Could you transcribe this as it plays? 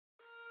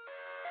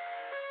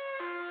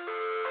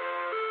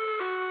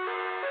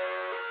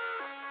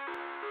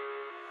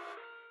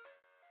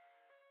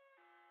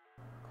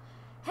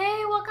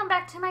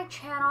back to my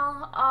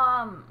channel.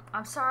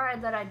 I'm sorry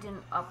that I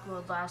didn't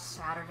upload last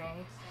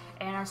Saturday,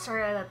 and I'm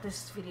sorry that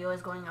this video is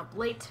going up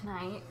late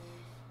tonight,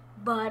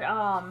 but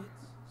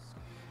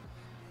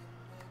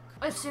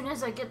as soon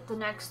as I get the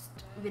next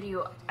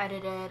video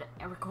edited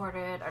and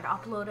recorded and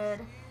uploaded,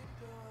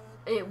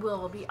 it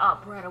will be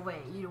up right away.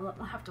 You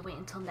won't have to wait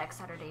until next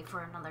Saturday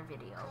for another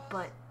video.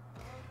 But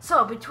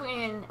so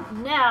between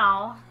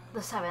now,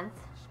 the 7th,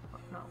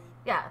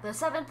 the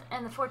 7th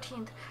and the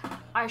 14th,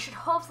 I should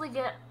hopefully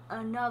get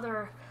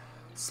another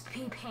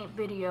speed paint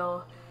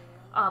video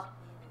up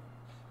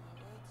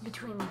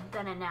between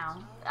then and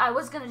now. I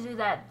was gonna do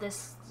that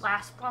this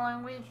last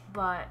following week,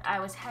 but I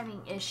was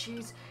having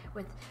issues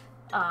with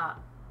my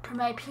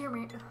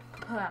Premiere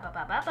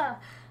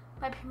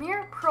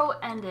Pro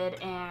ended,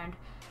 and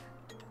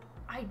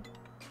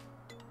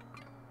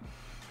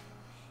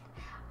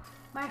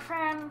my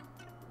friend,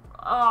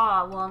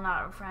 well,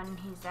 not a friend,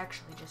 he's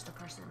actually just a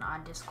person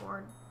on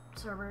Discord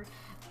server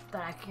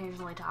that I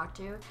occasionally talk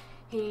to.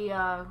 He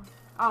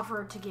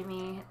offered to give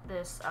me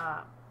this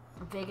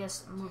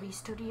Vegas movie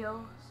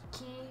studio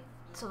key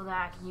so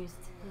that I can use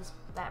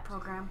that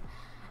program,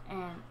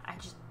 and I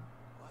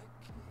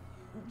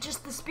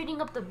just the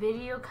speeding up the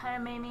video kind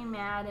of made me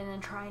mad, and then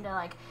trying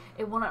to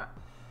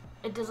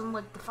it doesn't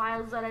like the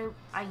files that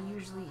I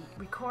usually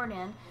record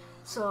in.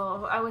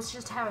 So I was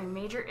just having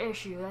major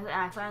issues, and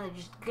I finally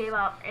just gave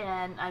up,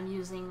 and I'm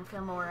using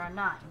Filmora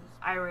 9.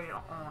 I already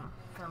own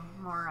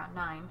Filmora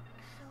 9.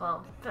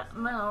 Well,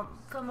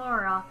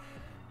 Filmora,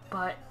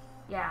 but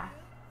yeah,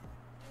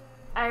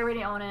 I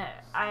already own it.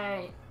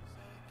 I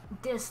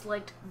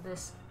disliked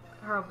this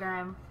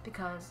program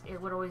because it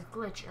would always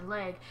glitch and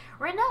lag.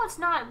 Right now it's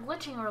not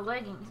glitching or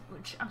lagging,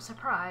 which I'm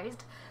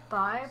surprised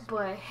by,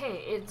 but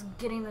hey, it's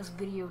getting this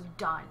video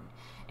done.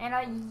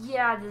 And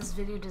yeah, this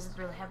video doesn't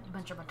really have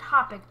much of a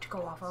topic to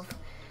go off of,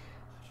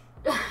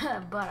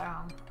 but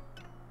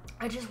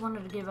I just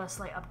wanted to give a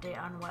slight update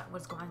on what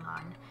was going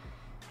on.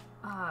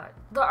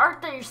 The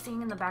art that you're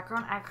seeing in the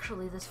background,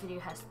 actually this video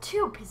has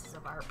two pieces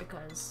of art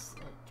because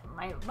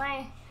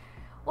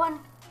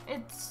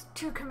it's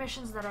two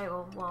commissions that I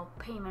owe, well,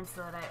 payments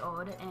that I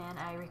owed, and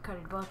I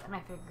recorded both, and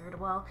I figured,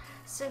 well,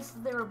 since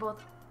they were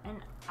both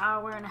an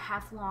hour and a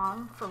half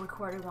long for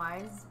recording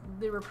wise,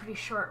 they were pretty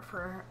short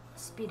for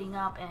speeding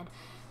up and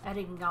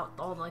editing out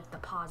all the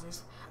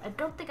pauses. I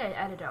don't think I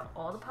edited out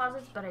all the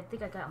pauses, but I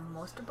think I got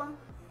most of them.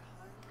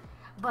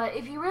 But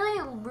if you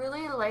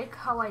really like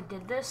how I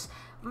did this,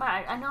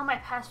 I know my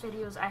past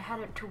videos I had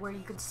it to where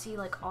you could see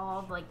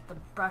all the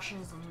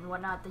brushes and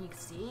whatnot that you could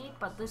see,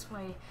 but this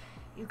way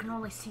you can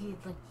only see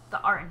the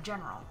art in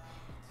general.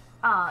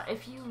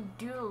 If you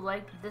do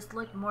like this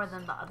look more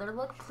than the other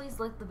look, please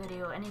like the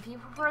video, and if you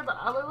prefer the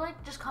other look,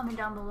 just comment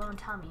down below and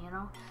tell me, you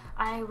know.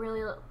 I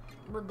really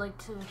would like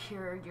to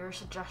hear your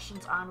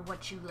suggestions on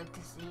what you'd like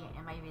to see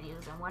in my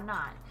videos and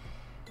whatnot.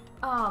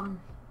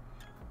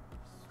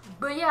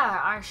 But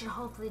yeah, I should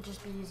hopefully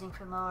just be using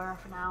Filmora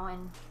for now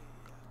and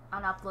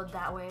upload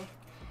that way.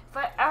 If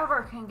I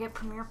ever can get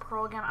Premiere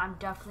Pro again, I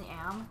definitely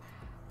am.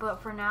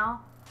 But for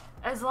now,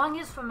 as long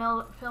as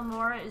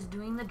Filmora is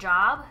doing the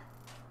job,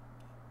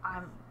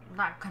 I'm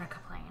not gonna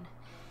complain.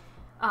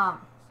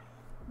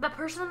 The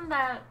person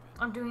that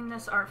I'm doing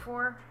this art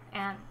for,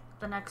 and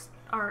the next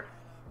art,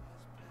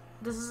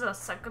 this is a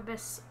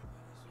succubus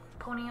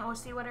pony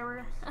OC,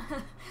 whatever,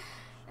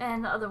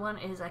 and the other one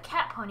is a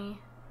cat pony.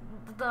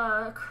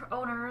 The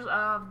owners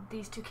of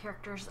these two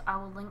characters, I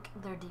will link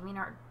their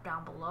DeviantArt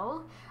down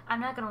below. I'm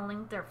not going to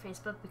link their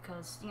Facebook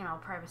because, you know,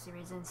 privacy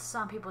reasons.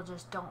 Some people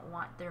just don't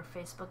want their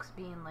Facebooks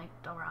being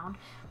linked around,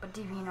 but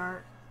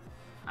DeviantArt,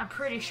 I'm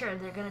pretty sure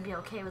they're going to be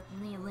okay with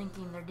me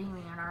linking their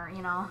DeviantArt,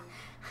 you know.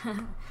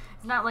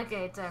 It's not like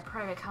it's a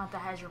private account that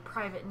has your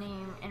private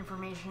name,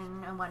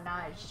 information, and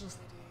whatnot. It's just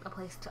a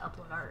place to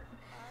upload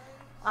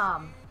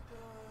art.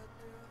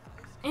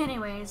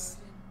 Anyways,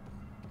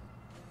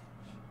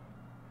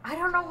 I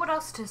don't know what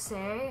else to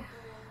say.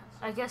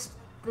 I guess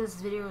this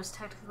video is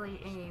technically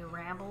a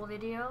ramble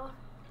video,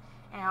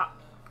 and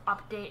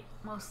update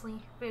mostly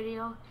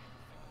video.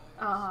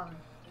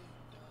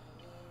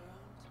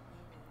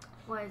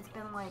 It's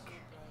been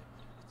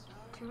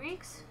 2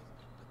 weeks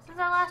since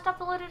I last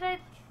uploaded, I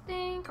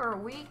think, or a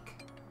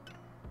week.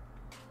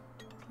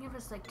 I think it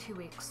was 2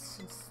 weeks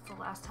since the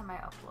last time I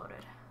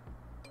uploaded.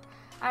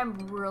 I'm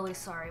really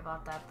sorry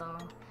about that though,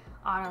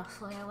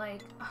 honestly.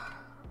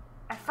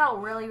 I felt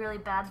really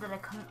bad that I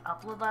couldn't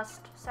upload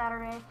last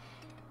Saturday,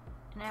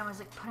 and I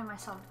was putting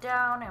myself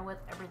down, and with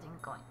everything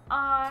going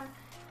on,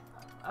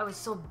 I was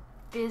so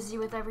busy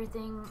with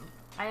everything.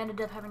 I ended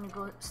up having to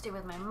go stay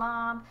with my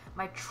mom.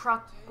 My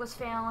truck was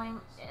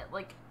failing.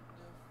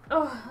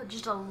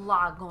 Just a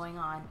lot going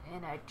on,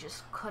 and I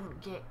just couldn't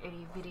get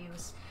any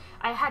videos.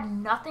 I had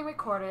nothing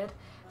recorded,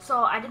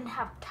 so I didn't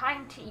have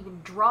time to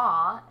even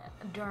draw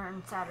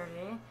during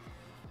Saturday.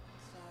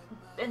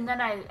 And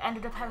then I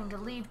ended up having to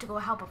leave to go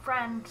help a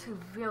friend whose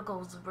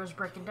vehicle was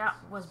broken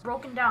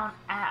down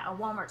at a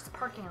Walmart's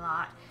parking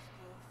lot.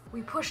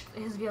 We pushed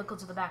his vehicle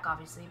to the back,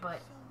 obviously,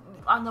 but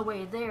on the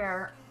way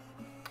there,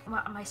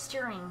 my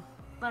steering.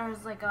 There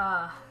was like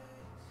a,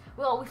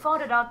 well, we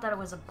found it out that it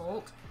was a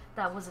bolt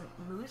that wasn't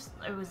loose.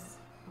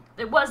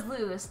 It was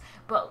loose,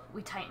 but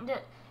we tightened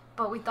it.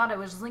 But we thought it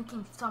was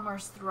linking somewhere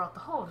throughout the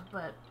hose,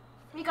 but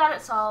we got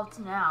it solved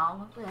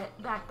now.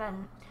 But back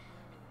then,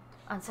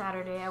 on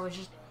Saturday, I was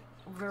just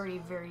very,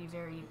 very,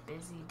 very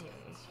busy day.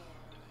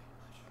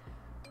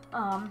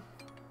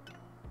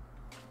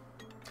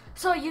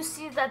 So you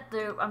see that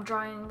I'm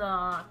drawing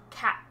the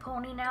cat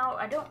pony now.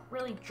 I don't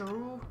really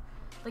drew,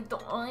 like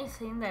the only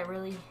thing that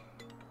really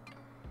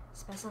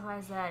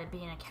specifies that it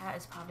being a cat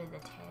is probably the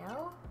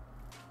tail.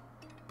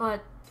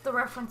 But the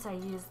reference I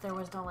used, there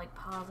was no like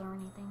paws or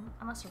anything.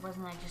 Unless there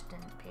wasn't, I just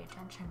didn't pay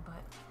attention,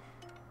 but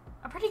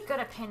I'm pretty good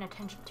at paying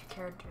attention to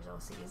characters'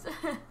 OCs.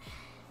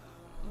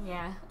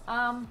 Yeah,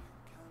 I'm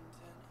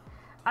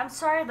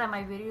sorry that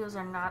my videos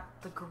are not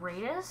the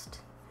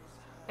greatest,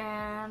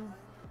 and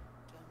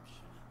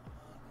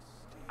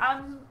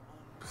I'm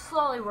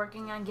slowly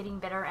working on getting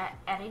better at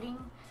editing,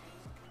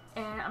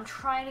 and I'm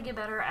trying to get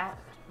better at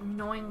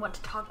knowing what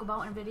to talk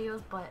about in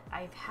videos, but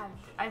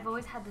I've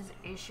always had this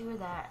issue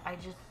that I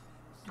just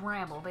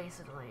ramble,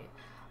 basically.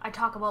 I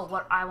talk about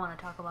what I want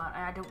to talk about,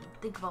 and I don't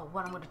think about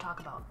what I'm going to talk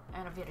about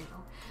in a video.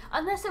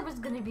 Unless it was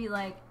going to be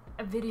like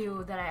a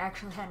video that I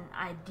actually had an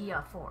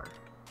idea for.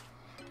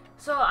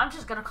 So I'm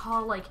just going to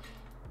call, like,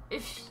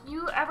 if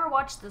you ever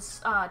watch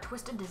this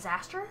Twisted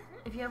Disaster,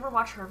 if you ever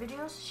watch her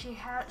videos, she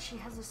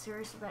has a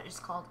series that is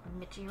called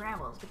Ericka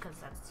Rambles, because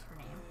that's her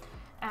name.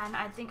 And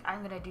I think I'm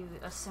going to do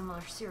a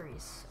similar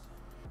series.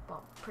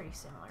 Well, pretty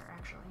similar,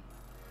 actually.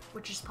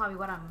 Which is probably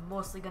what I'm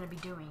mostly going to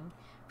be doing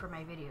for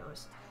my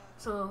videos.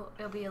 So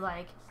it'll be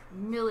like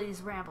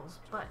Millie's Rambles.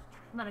 But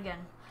then again,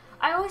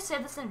 I always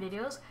say this in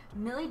videos,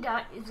 Millie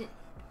Dot isn't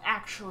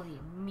actually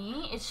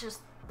me. It's just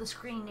the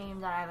screen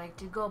name that I like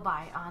to go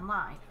by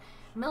online.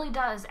 Millie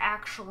Dot is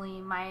actually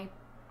my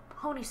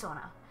pony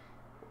Sona.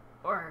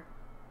 Or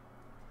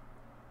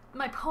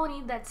my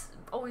pony that's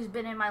always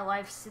been in my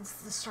life since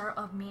the start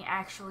of me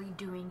actually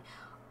doing,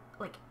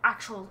 like,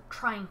 actual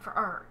trying for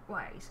art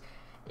wise.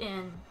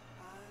 And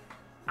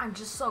I'm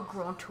just so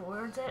grown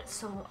towards it,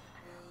 so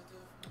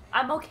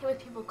I'm okay with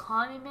people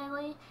calling me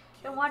Millie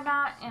and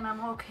whatnot, and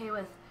I'm okay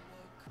with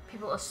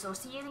people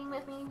associating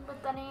with me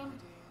with the name,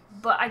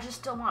 but I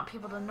just still want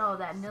people to know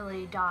that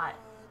Millie Dot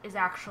is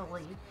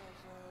actually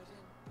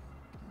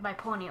my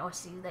pony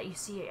OC that you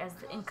see as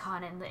the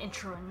incon and the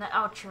intro and the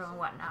outro and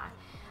whatnot.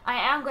 I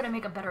am going to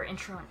make a better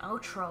intro and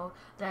outro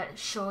that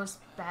shows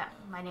that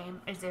my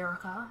name is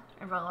Ericka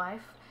in real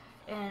life,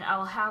 and I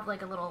will have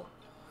like a little,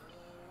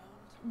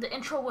 the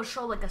intro will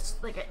show like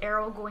an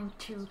arrow going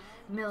to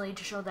Millie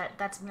to show that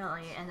that's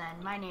Millie, and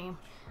then my name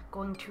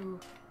going to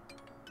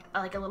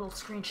like a little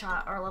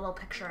screenshot or a little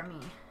picture of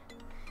me,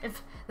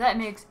 if that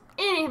makes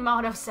any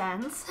amount of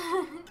sense.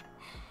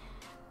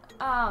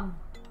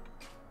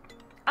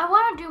 I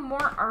want to do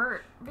more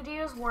art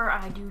videos where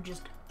I do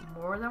just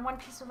more than one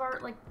piece of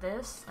art like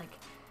this. Like,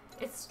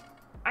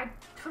 I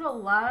put a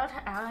lot of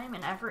time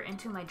and effort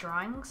into my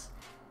drawings,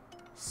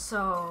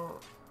 so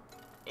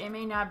it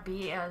may not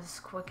be as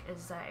quick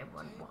as I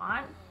would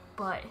want,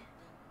 but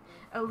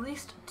at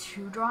least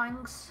 2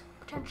 drawings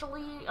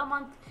potentially a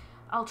month.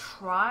 I'll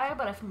try,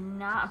 but if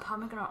not, I'm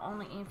probably gonna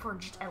only aim for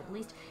just at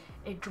least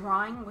a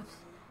drawing with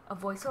a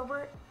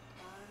voiceover,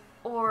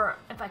 or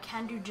if I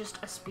can do just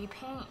a speed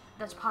paint,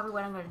 that's probably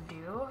what I'm gonna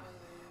do.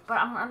 But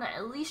I'm gonna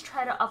at least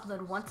try to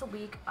upload once a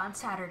week on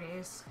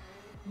Saturdays.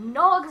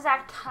 No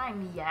exact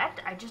time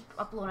yet, I just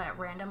upload at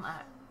random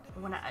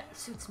when it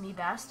suits me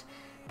best.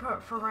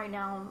 But for right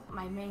now,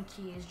 my main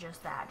key is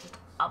just that, just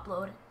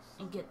upload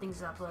and get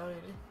things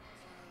uploaded.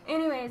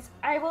 Anyways,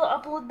 I will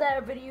upload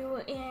that video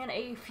in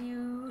a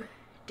few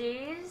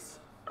days,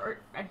 or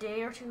a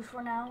day or 2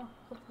 for now,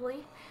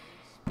 hopefully.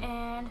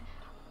 And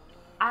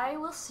I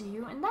will see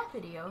you in that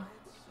video.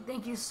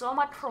 Thank you so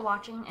much for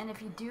watching, and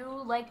if you do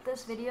like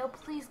this video,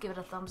 please give it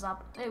a thumbs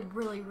up. It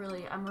really,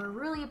 I'm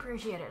really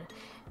appreciate it.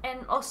 And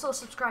also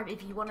subscribe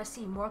if you want to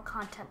see more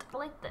content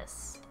like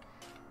this.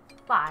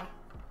 Bye.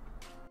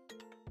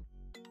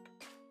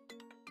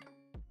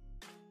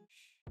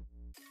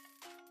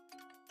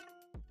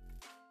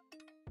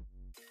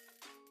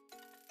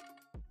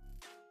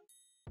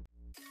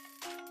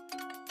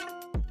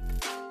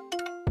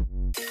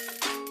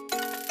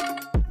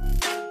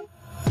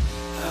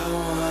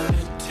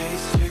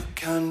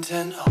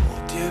 Content,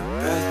 hold your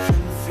breath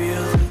and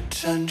feel the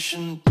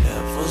tension.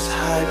 Devils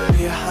hide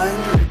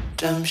behind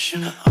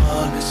redemption.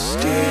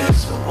 Honesty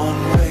is a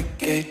one-way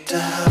gate to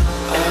hell.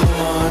 I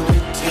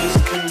wanna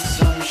taste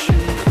consumption.